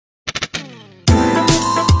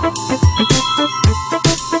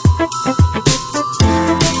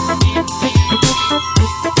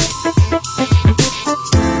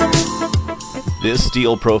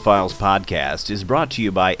Steel Profiles podcast is brought to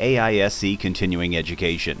you by AISC Continuing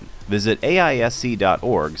Education. Visit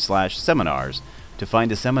aisc.org/seminars to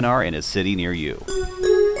find a seminar in a city near you.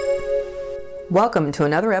 Welcome to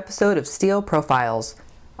another episode of Steel Profiles.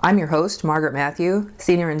 I'm your host, Margaret Matthew,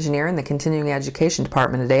 Senior Engineer in the Continuing Education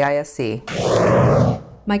Department at AISC.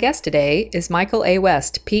 My guest today is Michael A.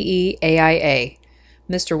 West, PE AIA.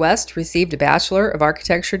 Mr. West received a Bachelor of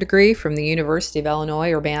Architecture degree from the University of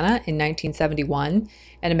Illinois Urbana in 1971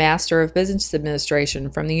 and a Master of Business Administration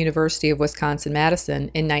from the University of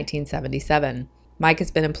Wisconsin-Madison in 1977. Mike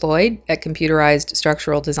has been employed at Computerized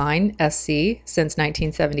Structural Design, SC, since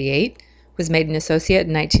 1978, was made an associate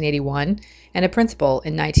in 1981, and a principal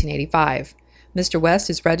in 1985. Mr. West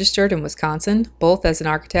is registered in Wisconsin, both as an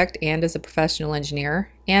architect and as a professional engineer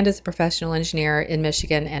in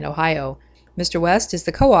Michigan and Ohio. Mr. West is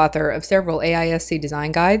the co-author of several AISC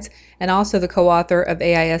design guides and also the co-author of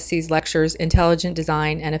AISC's lectures Intelligent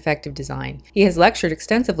Design and Effective Design. He has lectured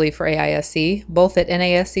extensively for AISC, both at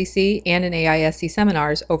NASCC and in AISC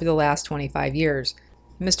seminars over the last 25 years.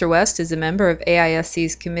 Mr. West is a member of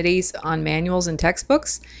AISC's committees on manuals and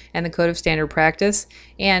textbooks and the Code of Standard Practice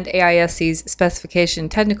and AISC's Specification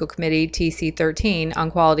Technical Committee TC13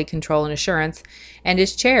 on Quality Control and Assurance and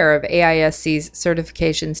is chair of AISC's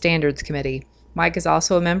Certification Standards Committee. Mike is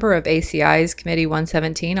also a member of ACI's Committee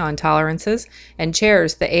 117 on Tolerances and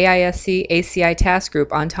chairs the AISC ACI Task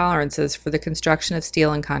Group on Tolerances for the construction of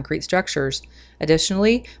steel and concrete structures.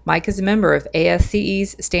 Additionally, Mike is a member of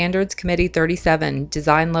ASCE's Standards Committee 37,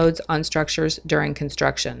 Design Loads on Structures During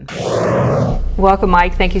Construction. Welcome,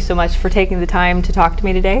 Mike. Thank you so much for taking the time to talk to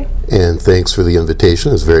me today. And thanks for the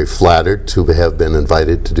invitation. I was very flattered to have been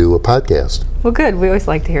invited to do a podcast. Well, good. We always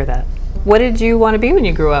like to hear that. What did you want to be when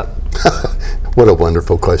you grew up? What a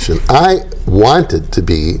wonderful question. I wanted to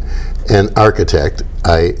be an architect.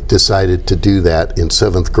 I decided to do that in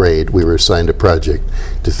 7th grade. We were assigned a project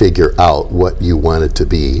to figure out what you wanted to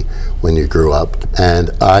be when you grew up.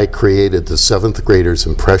 And I created the 7th grader's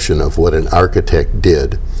impression of what an architect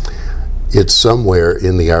did. It's somewhere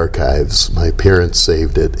in the archives. My parents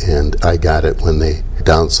saved it, and I got it when they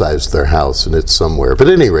downsized their house, and it's somewhere. But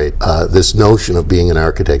at any rate, this notion of being an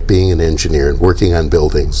architect, being an engineer, and working on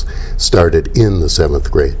buildings started in the 7th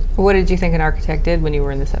grade. What did you think an architect did when you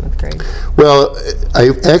were in the 7th grade? Well,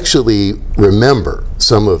 I actually remember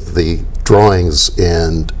some of the drawings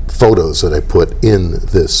and photos that I put in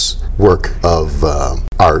this work of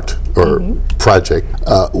art or project.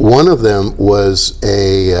 One of them was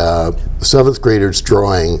a 7th grader's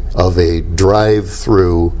drawing of a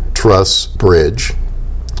drive-through truss bridge.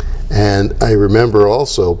 And I remember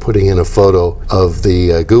also putting in a photo of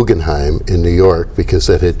the Guggenheim in New York because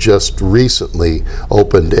that had just recently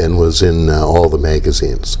opened and was in all the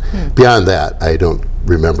magazines. Beyond that, I don't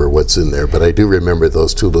remember what's in there, but I do remember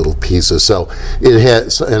those two little pieces. So it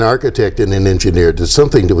had an architect and an engineer did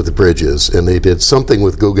something to do with the bridges, and they did something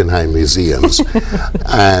with Guggenheim museums.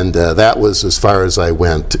 And that was as far as I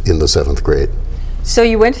went in the 7th grade. So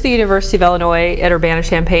you went to the University of Illinois at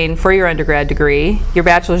Urbana-Champaign for your undergrad degree. Your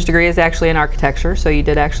bachelor's degree is actually in architecture, so you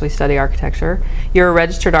did actually study architecture. You're a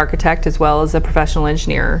registered architect as well as a professional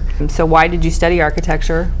engineer. So why did you study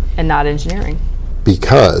architecture and not engineering?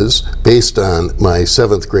 Because, based on my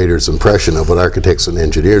 7th grader's impression of what architects and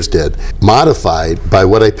engineers did, modified by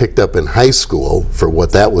what I picked up in high school for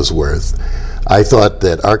what that was worth, I thought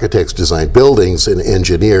that architects designed buildings and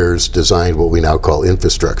engineers designed what we now call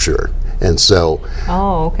infrastructure. And so,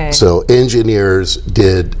 so engineers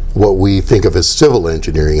did what we think of as civil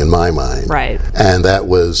engineering in my mind. Right. And that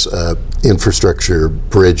was infrastructure,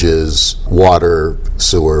 bridges, water,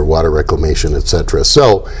 sewer, water reclamation, etc.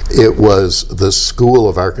 So it was the School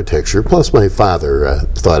of Architecture, plus my father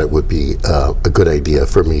thought it would be a good idea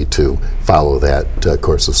for me to follow that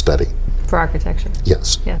course of study. For architecture?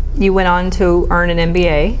 Yes. Yeah. You went on to earn an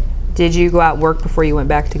MBA. Did you go out and work before you went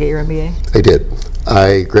back to get your MBA? I did.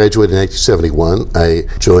 I graduated in 1971. I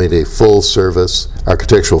joined a full-service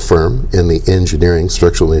architectural firm in the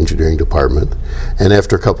structural engineering department, and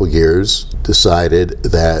after a couple years decided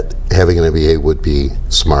that having an MBA would be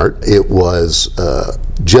smart. It was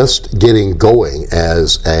just getting going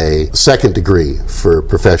as a second degree for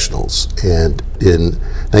professionals, and in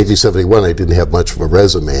 1971 I didn't have much of a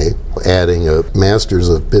resume. Adding a Master's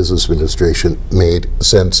of Business Administration made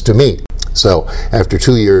sense to me. So after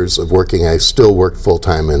 2 years of working, I still worked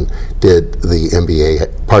full-time and did the MBA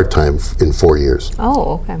part-time in 4 years.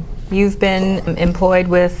 Oh, okay. You've been employed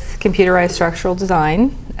with Computerized Structural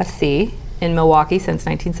Design, SC, in Milwaukee since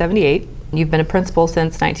 1978. You've been a principal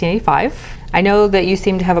since 1985. I know that you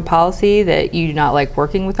seem to have a policy that you do not like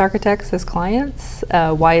working with architects as clients.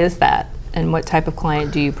 Why is that? and what type of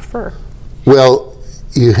client do you prefer? Well,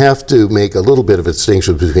 you have to make a little bit of a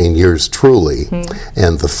distinction between yours truly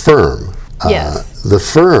and the firm. Yes. The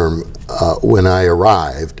firm, when I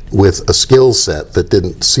arrived with a skill set that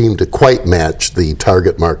didn't seem to quite match the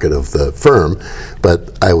target market of the firm,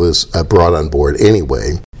 but I was brought on board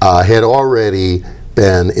anyway, had already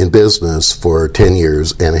been in business for 10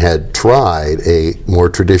 years and had tried a more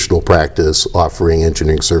traditional practice offering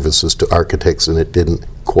engineering services to architects, and it didn't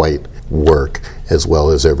quite work as well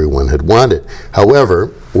as everyone had wanted. However,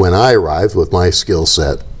 when I arrived with my skill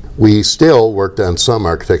set, we still worked on some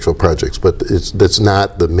architectural projects, but that's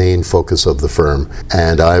not the main focus of the firm.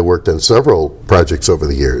 And I worked on several projects over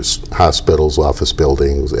the years: hospitals, office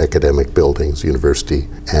buildings, academic buildings, university,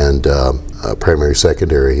 and primary,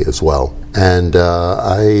 secondary as well. And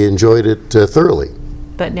I enjoyed it thoroughly.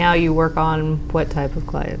 But now you work on what type of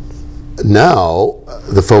clients? Now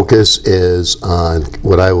the focus is on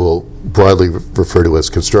what I will broadly refer to as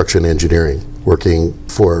construction engineering, working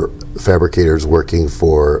for fabricators, working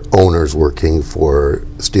for owners, working for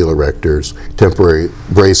steel erectors, temporary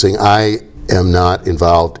bracing. I am not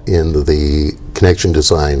involved in the connection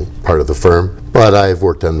design part of the firm, but I've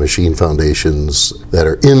worked on machine foundations that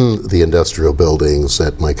are in the industrial buildings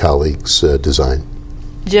that my colleagues design.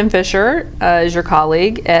 Jim Fisher is your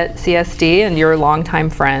colleague at CSD and your longtime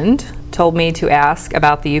friend. Told me to ask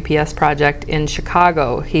about the UPS project in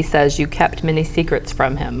Chicago. He says you kept many secrets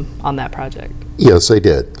from him on that project. Yes, I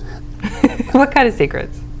did. What kind of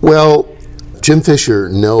secrets? Well, Jim Fisher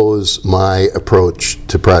knows my approach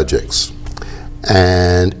to projects,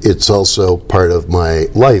 and it's also part of my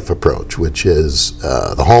life approach, which is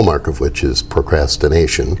the hallmark of which is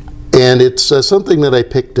procrastination. And it's something that I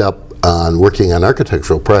picked up on working on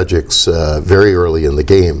architectural projects very early in the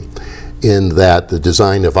game, in that the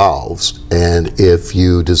design evolves, and if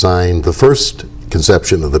you design the first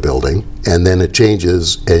conception of the building and then it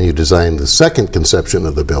changes and you design the second conception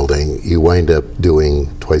of the building, you wind up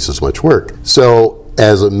doing twice as much work. So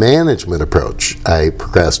as a management approach, I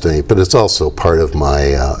procrastinate, but it's also part of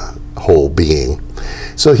my whole being.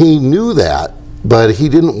 So he knew that, but he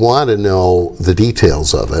didn't want to know the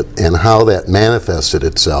details of it and how that manifested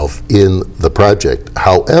itself in the project.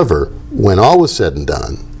 However, when all was said and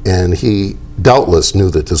done, and he doubtless knew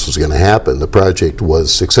that this was going to happen, the project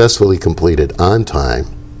was successfully completed on time.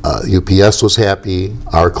 UPS was happy,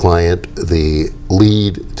 our client, the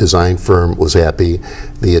lead design firm, was happy,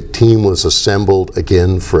 the team was assembled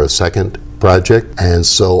again for a second project, and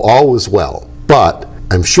so all was well. But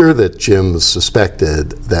I'm sure that Jim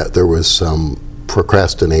suspected that there was some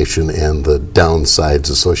procrastination and the downsides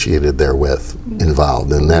associated therewith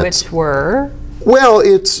involved, and that's which were? Well,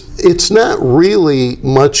 it's not really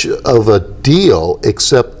much of a deal,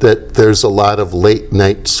 except that there's a lot of late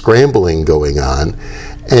night scrambling going on,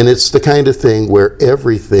 and it's the kind of thing where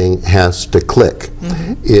everything has to click.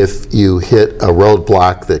 If you hit a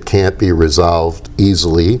roadblock that can't be resolved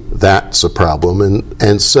easily, that's a problem,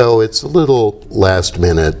 and so it's a little last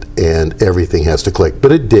minute and everything has to click.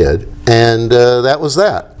 But it did, and that was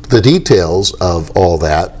that. The details of all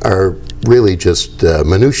that are really just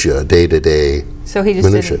minutia, day-to-day. So he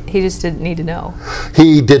just didn't need to know.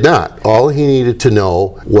 He did not. All he needed to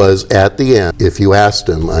know was at the end, if you asked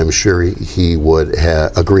him, I'm sure he would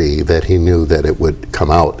agree that he knew that it would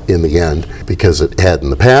come out in the end, because it had in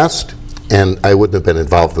the past, and I wouldn't have been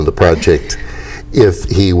involved in the project if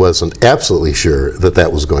he wasn't absolutely sure that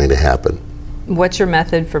that was going to happen. What's your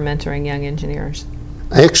method for mentoring young engineers?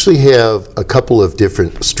 I actually have a couple of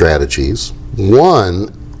different strategies. One,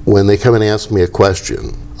 when they come and ask me a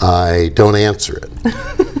question, I don't answer it.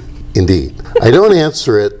 Indeed. I don't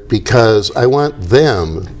answer it because I want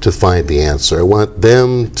them to find the answer. I want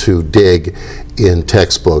them to dig in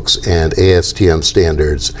textbooks and ASTM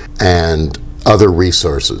standards and other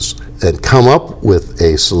resources and come up with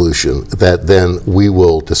a solution that then we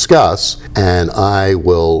will discuss, and I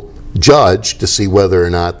will judge to see whether or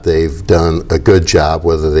not they've done a good job,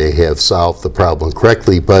 whether they have solved the problem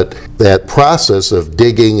correctly. But that process of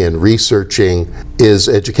digging and researching is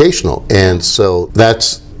educational, and so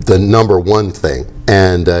that's the number one thing.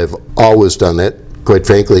 And I've always done that. Quite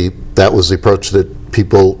frankly, that was the approach that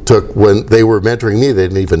people took when they were mentoring me. They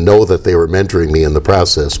didn't even know that they were mentoring me in the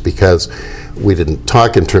process, because we didn't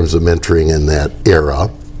talk in terms of mentoring in that era.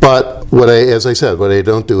 But as I said, what I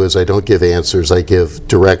don't do is I don't give answers. I give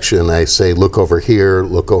direction. I say, look over here,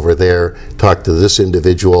 look over there, talk to this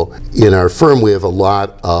individual. In our firm, we have a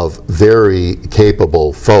lot of very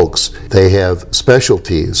capable folks. They have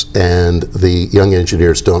specialties, and the young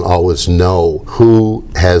engineers don't always know who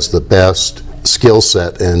has the best skill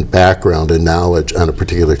set and background and knowledge on a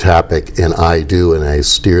particular topic, and I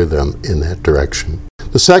steer them in that direction.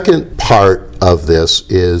 The second part of this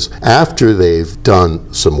is after they've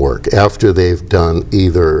done some work, after they've done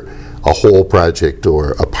either a whole project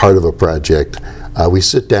or a part of a project, we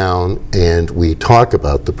sit down and we talk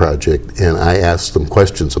about the project, and I ask them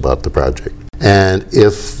questions about the project. And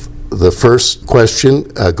if the first question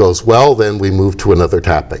goes well, then we move to another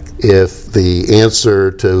topic. If the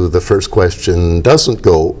answer to the first question doesn't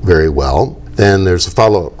go very well, then there's a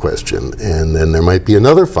follow-up question, and then there might be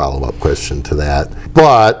another follow-up question to that.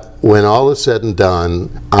 But when all is said and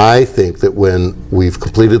done, I think that when we've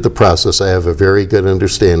completed the process, I have a very good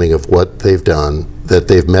understanding of what they've done, that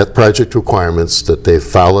they've met project requirements, that they've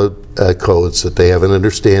followed codes, that they have an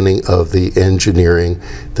understanding of the engineering,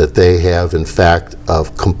 that they have, in fact, a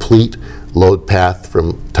complete load path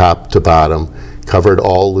from top to bottom, covered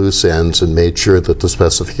all loose ends, and made sure that the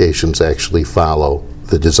specifications actually follow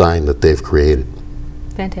the design that they've created.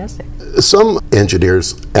 Fantastic. Some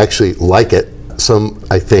engineers actually like it. Some,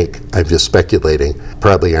 I think, I'm just speculating,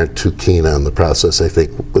 probably aren't too keen on the process. I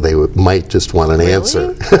think they might just want an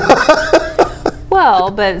answer.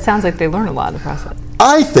 Well, but it sounds like they learn a lot in the process.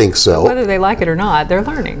 I think so. Whether they like it or not, they're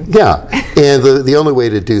learning. Yeah, and the only way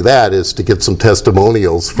to do that is to get some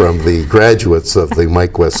testimonials from the graduates of the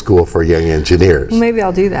Mike West School for Young Engineers. Maybe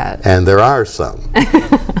I'll do that. And there are some.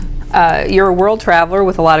 You're a world traveler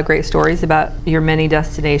with a lot of great stories about your many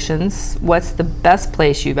destinations. What's the best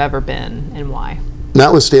place you've ever been, and why?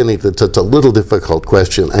 Notwithstanding that it's a little difficult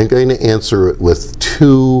question, I'm going to answer it with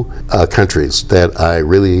two countries that I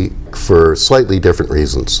really, for slightly different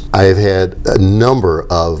reasons. I've had a number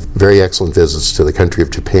of very excellent visits to the country of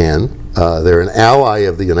Japan. They're an ally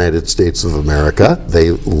of the United States of America.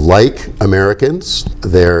 They like Americans.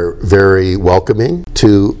 They're very welcoming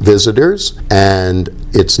to visitors, and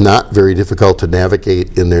it's not very difficult to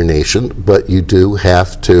navigate in their nation, but you do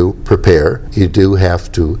have to prepare. You do have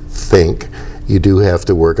to think. You do have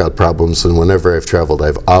to work out problems, and whenever I've traveled,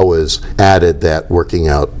 I've always added that working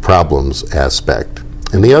out problems aspect.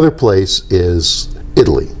 And the other place is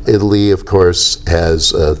Italy. Italy, of course,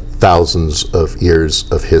 has thousands of years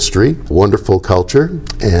of history, wonderful culture,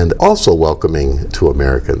 and also welcoming to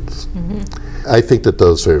Americans. Mm-hmm. I think that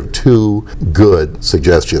those are two good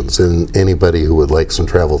suggestions, and anybody who would like some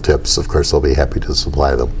travel tips, of course, I'll be happy to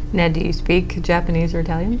supply them. Now, do you speak Japanese or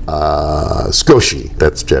Italian? Skoshi,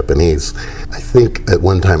 that's Japanese. I think at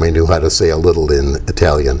one time I knew how to say a little in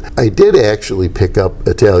Italian. I did actually pick up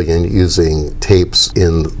Italian using tapes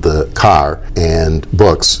in the car and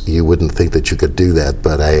books. You wouldn't think that you could do that,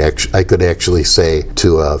 but I could actually say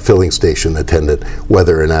to a filling station attendant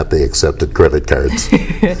whether or not they accepted credit cards.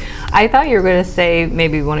 I thought you were going to say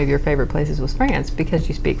maybe one of your favorite places was France because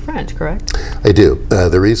you speak French, correct? I do.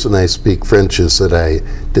 The reason I speak French is that I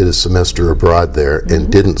did a semester abroad there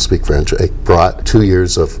and didn't speak French. I brought 2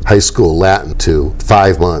 years of high school Latin to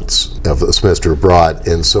 5 months of a semester abroad,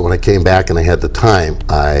 and so when I came back and I had the time,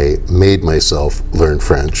 I made myself learn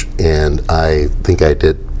French, and I think I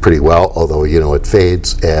did pretty well, although, you know, it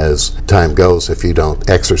fades as time goes if you don't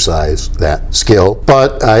exercise that skill.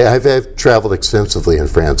 But I've traveled extensively in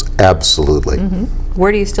France, absolutely. Mm-hmm.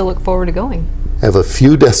 Where do you still look forward to going? I have a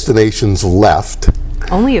few destinations left.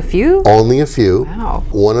 Only a few? Only a few. Wow.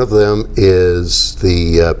 One of them is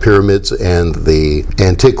the pyramids and the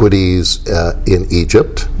antiquities in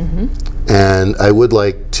Egypt. Mm-hmm. And I would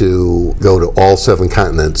like to go to all 7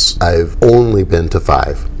 continents. I've only been to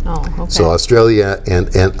 5. Oh, okay. So Australia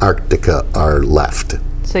and Antarctica are left.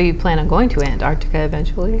 So you plan on going to Antarctica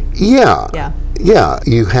eventually? Yeah. Yeah. Yeah,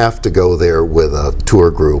 you have to go there with a tour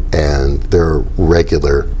group, and there are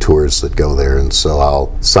regular tours that go there, and so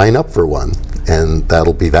I'll sign up for one, and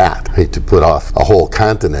that'll be that. I hate to put off a whole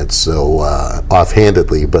continent so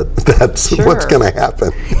offhandedly, but that's what's going to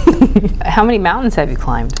happen. How many mountains have you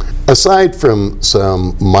climbed? Aside from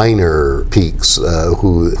some minor peaks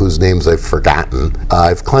whose names I've forgotten,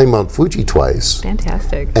 I've climbed Mount Fuji twice.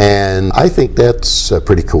 Fantastic. And I think that's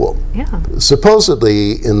pretty cool. Yeah.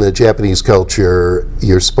 Supposedly, in the Japanese culture,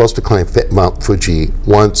 you're supposed to climb Mount Fuji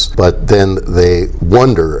once, but then they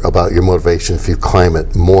wonder about your motivation if you climb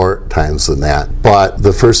it more times than that. But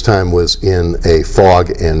the first time was in a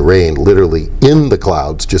fog and rain, literally in the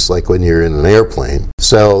clouds, just like when you're in an airplane.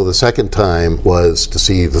 So the second time was to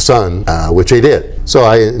see the sun, which I did. So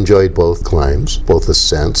I enjoyed both climbs, both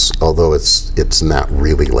ascents, although it's not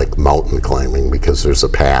really like mountain climbing because there's a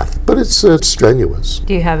path, but it's strenuous.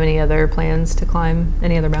 Do you have any other plans to climb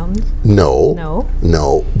any other mountains?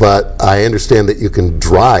 No, but I understand that you can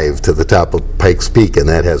drive to the top of Pikes Peak, and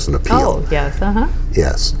that has an appeal. Oh, yes,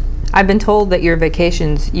 Yes. I've been told that your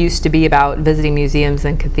vacations used to be about visiting museums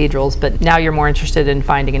and cathedrals, but now you're more interested in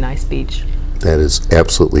finding a nice beach. That is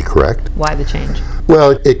absolutely correct. Why the change?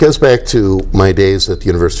 Well, it goes back to my days at the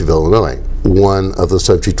University of Illinois. One of the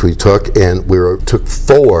subjects we took, and took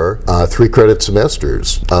 4 3-credit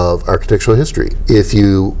semesters of architectural history. If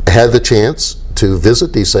you had the chance to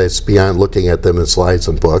visit these sites beyond looking at them in slides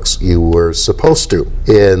and books, you were supposed to.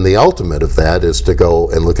 And the ultimate of that is to go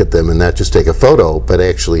and look at them and not just take a photo, but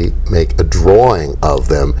actually make a drawing of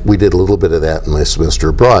them. We did a little bit of that in my semester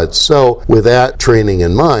abroad. So with that training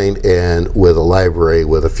in mind, and with a library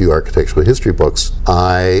with a few architectural history books,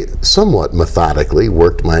 I somewhat methodically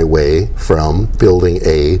worked my way from building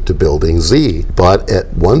A to building Z. But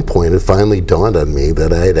at one point, it finally dawned on me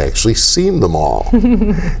that I had actually seen them all.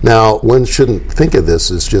 Now, one shouldn't think of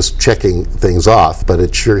this as just checking things off, but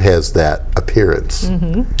it sure has that appearance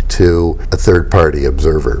to a third-party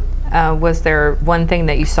observer. Was there one thing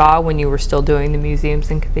that you saw when you were still doing the museums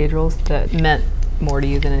and cathedrals that meant more to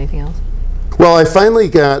you than anything else? Well, I finally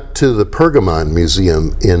got to the Pergamon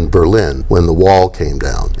Museum in Berlin when the wall came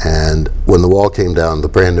down. And when the wall came down, the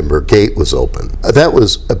Brandenburg Gate was open. That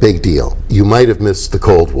was a big deal. You might have missed the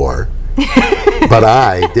Cold War. But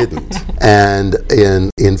I didn't. And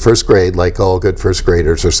in first grade, like all good first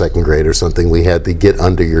graders or second grade or something, we had the get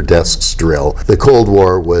under your desks drill. The Cold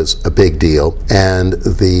War was a big deal, and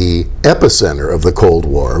the epicenter of the Cold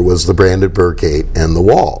War was the Brandenburg Gate and the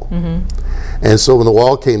wall. And so when the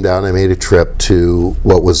wall came down, I made a trip to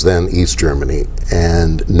what was then East Germany.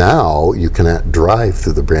 And now you cannot drive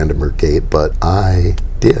through the Brandenburg Gate, but I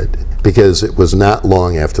did, because it was not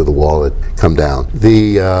long after the wall had come down.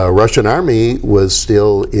 The Russian army was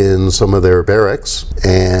still in some of their barracks,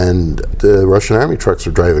 and the Russian army trucks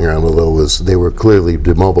were driving around, although they were clearly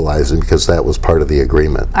demobilizing because that was part of the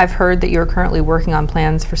agreement. I've heard that you're currently working on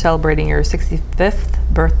plans for celebrating your 65th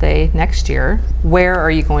birthday next year. Where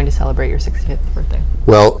are you going to celebrate your 65th birthday?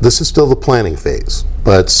 Well, this is still the planning phase,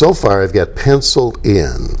 but so far I've got penciled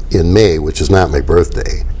in May, which is not my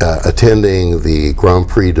birthday, attending the Grand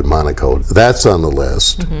Prix de Monaco. That's on the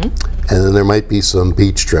list. And then there might be some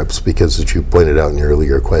beach trips, because as you pointed out in your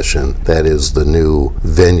earlier question, that is the new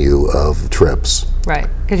venue of trips. Right,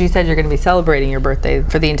 because you said you're going to be celebrating your birthday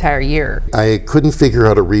for the entire year. I couldn't figure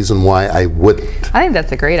out a reason why I wouldn't. I think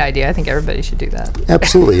that's a great idea. I think everybody should do that.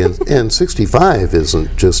 Absolutely, and 65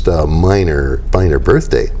 isn't just a minor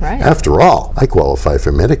birthday. Right. After all, I qualify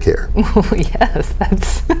for Medicare. Yes,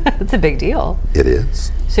 that's a big deal. It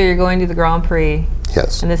is. So you're going to the Grand Prix.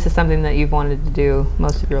 Yes. And this is something that you've wanted to do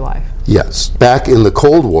most of your life. Yes. Back in the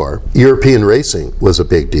Cold War, European racing was a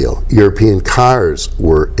big deal. European cars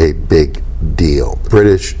were a big deal.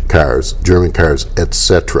 British cars, German cars,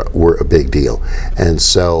 etc. were a big deal. And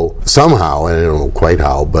so somehow, and I don't know quite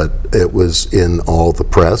how, but it was in all the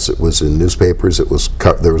press, it was in newspapers, there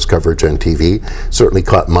was coverage on TV, certainly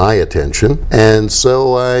caught my attention. And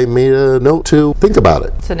so I made a note to think about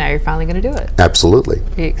it. So now you're finally going to do it. Absolutely.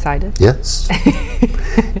 Are you excited? Yes.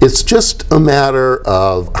 It's just a matter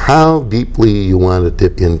of how deeply you want to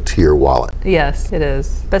dip into your wallet. Yes, it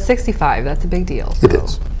is. But 65, that's a big deal. It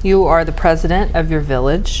is. You are the president of your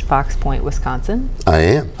village, Fox Point, Wisconsin. I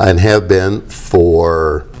am, and have been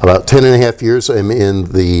for about 10 and a half years. I'm in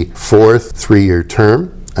the 4th 3-year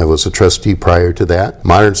term. I was a trustee prior to that.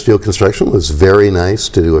 Modern Steel Construction was very nice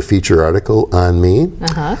to do a feature article on me,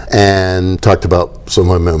 and talked about some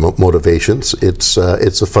of my motivations. It's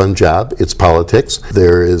a fun job. It's politics.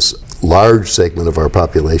 There is large segment of our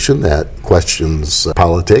population that questions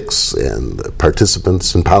politics and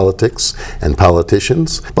participants in politics and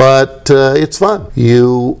politicians, but it's fun.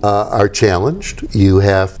 You are challenged. You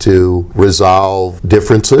have to resolve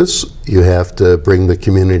differences. You have to bring the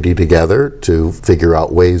community together to figure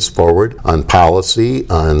out ways forward on policy,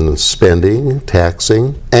 on spending,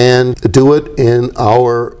 taxing, and do it in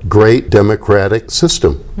our great democratic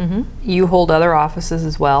system. You hold other offices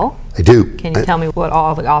as well. I do. Can you tell me what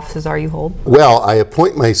all the offices are you hold? Well, I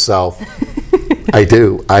appoint myself, I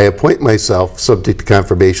do. I appoint myself, subject to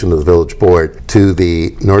confirmation of the village board, to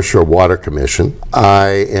the North Shore Water Commission.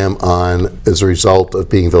 I am on, as a result of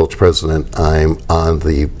being village president, I'm on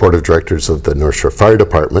the board of directors of the North Shore Fire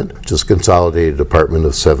Department, which is a consolidated department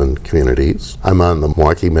of 7 communities. I'm on the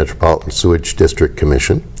Milwaukee Metropolitan Sewage District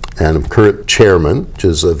Commission, and I'm current chairman, which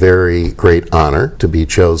is a very great honor to be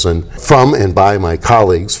chosen from and by my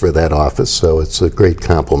colleagues for that office, so it's a great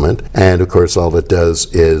compliment. And of course, all it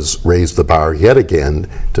does is raise the bar yet again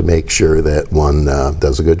to make sure that one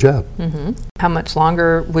does a good job. Mm-hmm. How much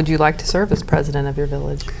longer would you like to serve as president of your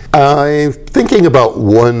village? I'm thinking about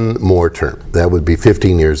one more term. That would be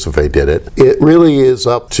 15 years if I did it. It really is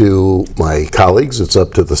up to my colleagues. It's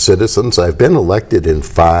up to the citizens. I've been elected in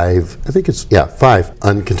five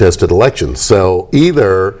uncontested elections. So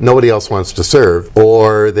either nobody else wants to serve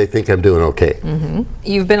or they think I'm doing okay. Mm-hmm.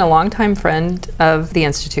 You've been a longtime friend of the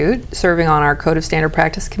Institute, serving on our Code of Standard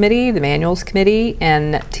Practice Committee, the Manuals Committee,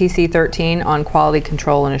 and TC13 on Quality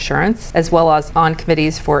Control and Assurance, as well as on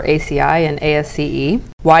committees for ACI and ASCE.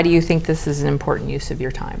 Why do you think this is an important use of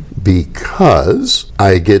your time? Because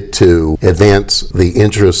I get to advance the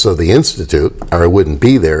interests of the Institute, or I wouldn't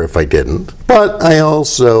be there if I didn't. But I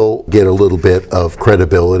also get a little bit of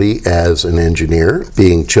credibility as an engineer,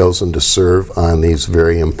 being chosen to serve on these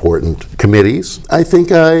very important committees. I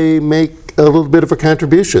think I make a little bit of a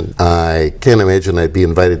contribution. I can't imagine I'd be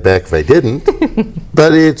invited back if I didn't.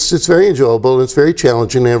 But it's very enjoyable and it's very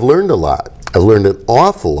challenging, and I've learned a lot. I've learned an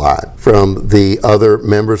awful lot from the other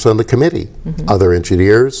members on the committee, other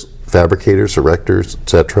engineers, fabricators, erectors,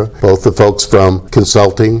 etc. Both the folks from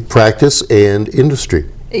consulting, practice, and industry.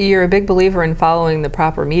 You're a big believer in following the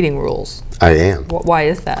proper meeting rules. I am. Why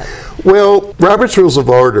is that? Well, Robert's Rules of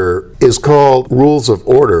Order is called Rules of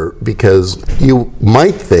Order because you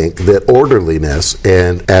might think that orderliness,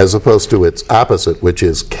 and as opposed to its opposite, which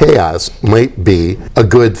is chaos, might be a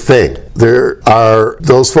good thing. There are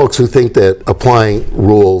those folks who think that applying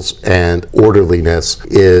rules and orderliness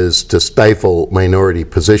is to stifle minority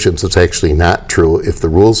positions. It's actually not true. If the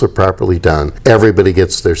rules are properly done, everybody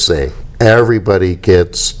gets their say. Everybody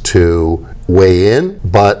gets to weigh in,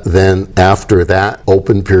 but then after that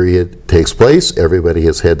open period takes place, everybody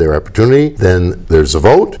has had their opportunity, then there's a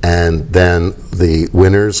vote, and then the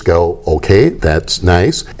winners go, okay, that's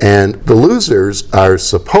nice, and the losers are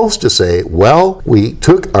supposed to say, well, we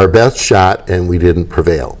took our best shot and we didn't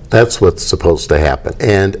prevail. That's what's supposed to happen.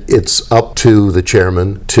 And it's up to the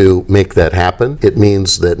chairman to make that happen. It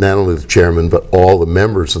means that not only the chairman, but all the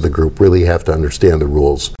members of the group really have to understand the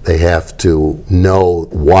rules. They have to know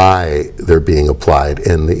why they're being applied.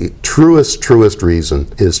 And the truest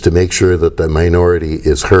reason is to make sure that the minority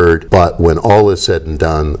is heard. But when all is said and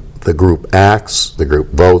done, the group acts, the group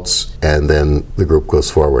votes, and then the group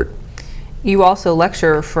goes forward. You also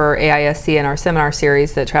lecture for AISC in our seminar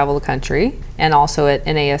series that travel the country, and also at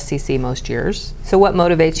NASCC most years. So what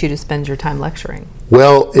motivates you to spend your time lecturing?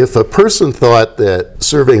 Well, if a person thought that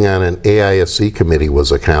serving on an AISC committee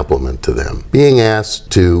was a compliment to them, being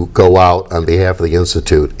asked to go out on behalf of the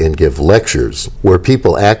Institute and give lectures where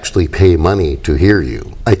people actually pay money to hear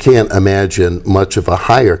you, I can't imagine much of a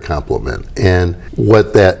higher compliment. And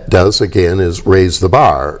what that does, again, is raise the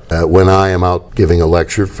bar. When I am out giving a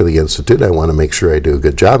lecture for the Institute, I want to make sure I do a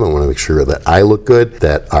good job. I want to make sure that I look good,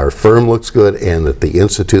 that our firm looks good, and that the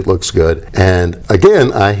Institute looks good. And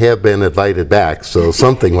again, I have been invited back, so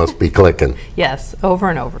something must be clicking. Yes, over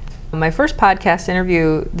and over. My first podcast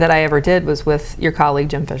interview that I ever did was with your colleague,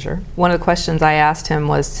 Jim Fisher. One of the questions I asked him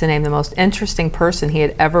was to name the most interesting person he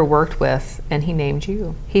had ever worked with, and he named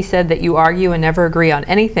you. He said that you argue and never agree on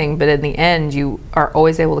anything, but in the end, you are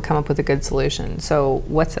always able to come up with a good solution. So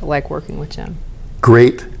what's it like working with Jim?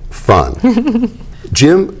 Great fun.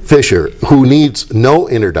 Jim Fisher, who needs no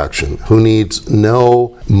introduction, who needs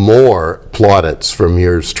no more plaudits from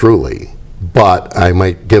yours truly, but I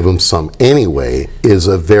might give him some anyway, is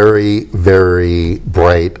a very, very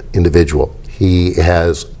bright individual. He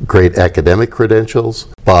has great academic credentials,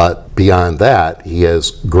 but beyond that, he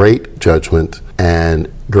has great judgment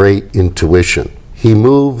and great intuition. He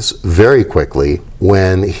moves very quickly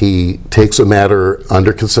when he takes a matter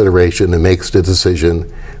under consideration and makes the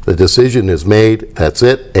decision. The decision is made, that's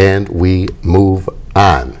it, and we move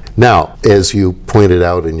on. Now, as you pointed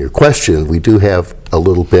out in your question, we do have a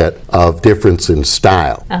little bit of difference in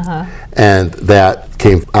style. And that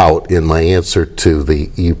came out in my answer to the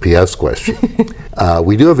UPS question.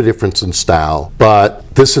 We do have a difference in style,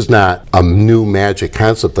 but this is not a new magic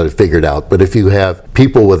concept that I figured out. But if you have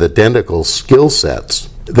people with identical skill sets,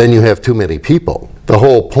 then you have too many people. The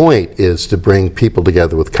whole point is to bring people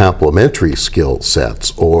together with complementary skill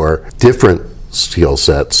sets or different skill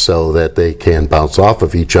sets so that they can bounce off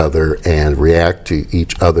of each other and react to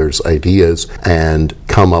each other's ideas and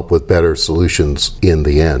come up with better solutions in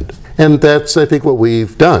the end. And that's, I think, what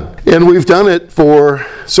we've done. And we've done it for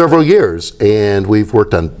several years. And we've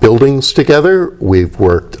worked on buildings together. We've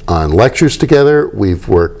worked on lectures together. We've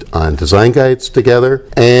worked on design guides together.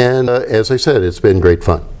 And as I said, it's been great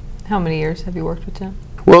fun. How many years have you worked with Tim?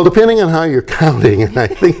 Well, depending on how you're counting, I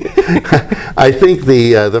think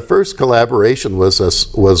the first collaboration was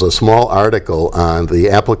a small article on the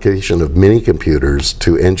application of mini computers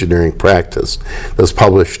to engineering practice that was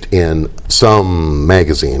published in some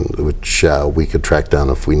magazine, which we could track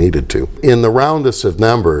down if we needed to. In the roundest of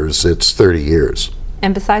numbers, it's 30 years.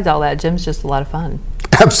 And besides all that, Jim's just a lot of fun.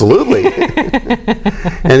 Absolutely.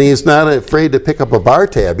 And he's not afraid to pick up a bar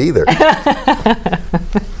tab either.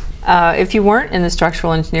 If you weren't in the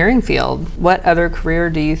structural engineering field, what other career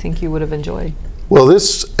do you think you would have enjoyed? Well,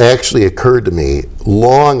 this actually occurred to me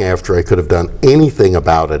long after I could have done anything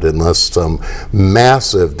about it, unless some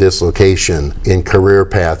massive dislocation in career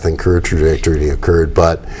path and career trajectory occurred.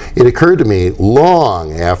 But it occurred to me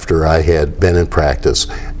long after I had been in practice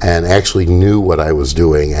and actually knew what I was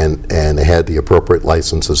doing and had the appropriate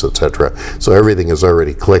licenses, etc. So everything is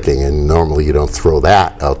already clicking, and normally you don't throw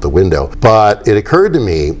that out the window. But it occurred to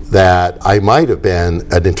me that I might have been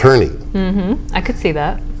an attorney. Mm-hmm. I could see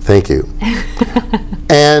that. Thank you.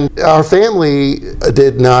 And our family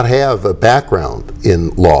did not have a background in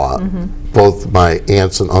law. Mm-hmm. Both my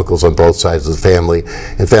aunts and uncles on both sides of the family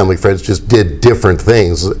and family friends just did different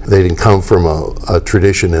things. They didn't come from a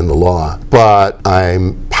tradition in the law. But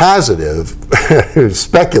I'm positive,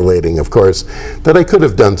 speculating of course, that I could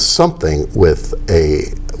have done something with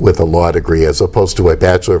a law degree as opposed to a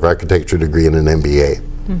Bachelor of Architecture degree and an MBA.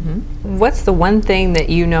 Mm-hmm. What's the one thing that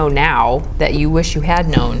you know now that you wish you had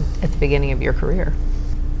known at the beginning of your career?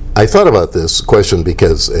 I thought about this question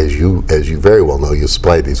because, as you very well know, you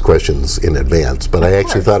supplied these questions in advance, but I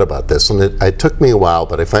actually thought about this, and it took me a while,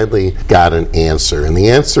 but I finally got an answer. And the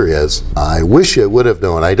answer is, I wish I would have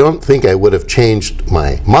known. I don't think I would have changed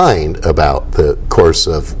my mind about the course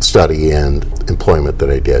of study and employment that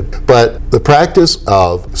I did, but the practice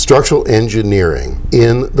of structural engineering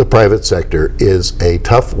in the private sector is a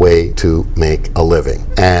tough way to make a living.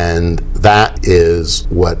 And that is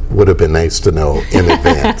what would have been nice to know in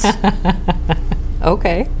advance.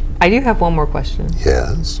 Okay. I do have one more question.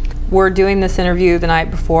 Yes. We're doing this interview the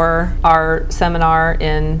night before our seminar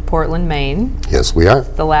in Portland, Maine. Yes, we are.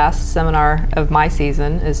 The last seminar of my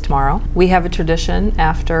season is tomorrow. We have a tradition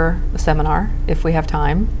after a seminar, if we have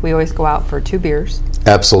time. We always go out for 2 beers.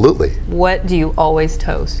 Absolutely. What do you always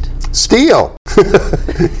toast? Steel.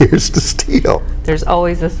 Here's to steel. There's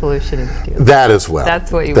always a solution in steel. That as well.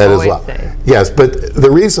 That's what you always say. Yes, but the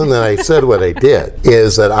reason that I said what I did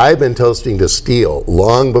is that I've been toasting to steel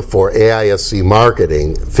long before AISC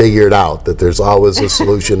marketing figured out that there's always a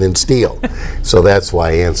solution in steel. So that's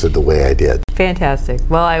why I answered the way I did. Fantastic.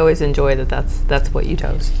 Well, I always enjoy that's what you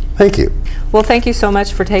toast. Thank you. Well, thank you so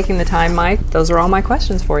much for taking the time, Mike. Those are all my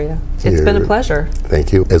questions for you. It's been a pleasure.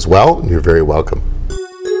 Thank you as well. You're very welcome.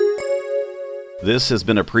 This has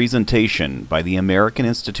been a presentation by the American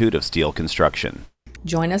Institute of Steel Construction.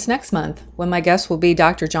 Join us next month when my guest will be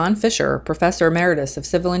Dr. John Fisher, Professor Emeritus of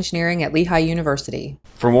Civil Engineering at Lehigh University.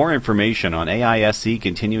 For more information on AISC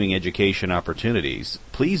continuing education opportunities,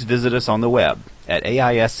 please visit us on the web at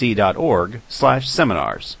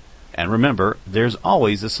aisc.org/seminars. And remember, there's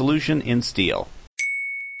always a solution in steel.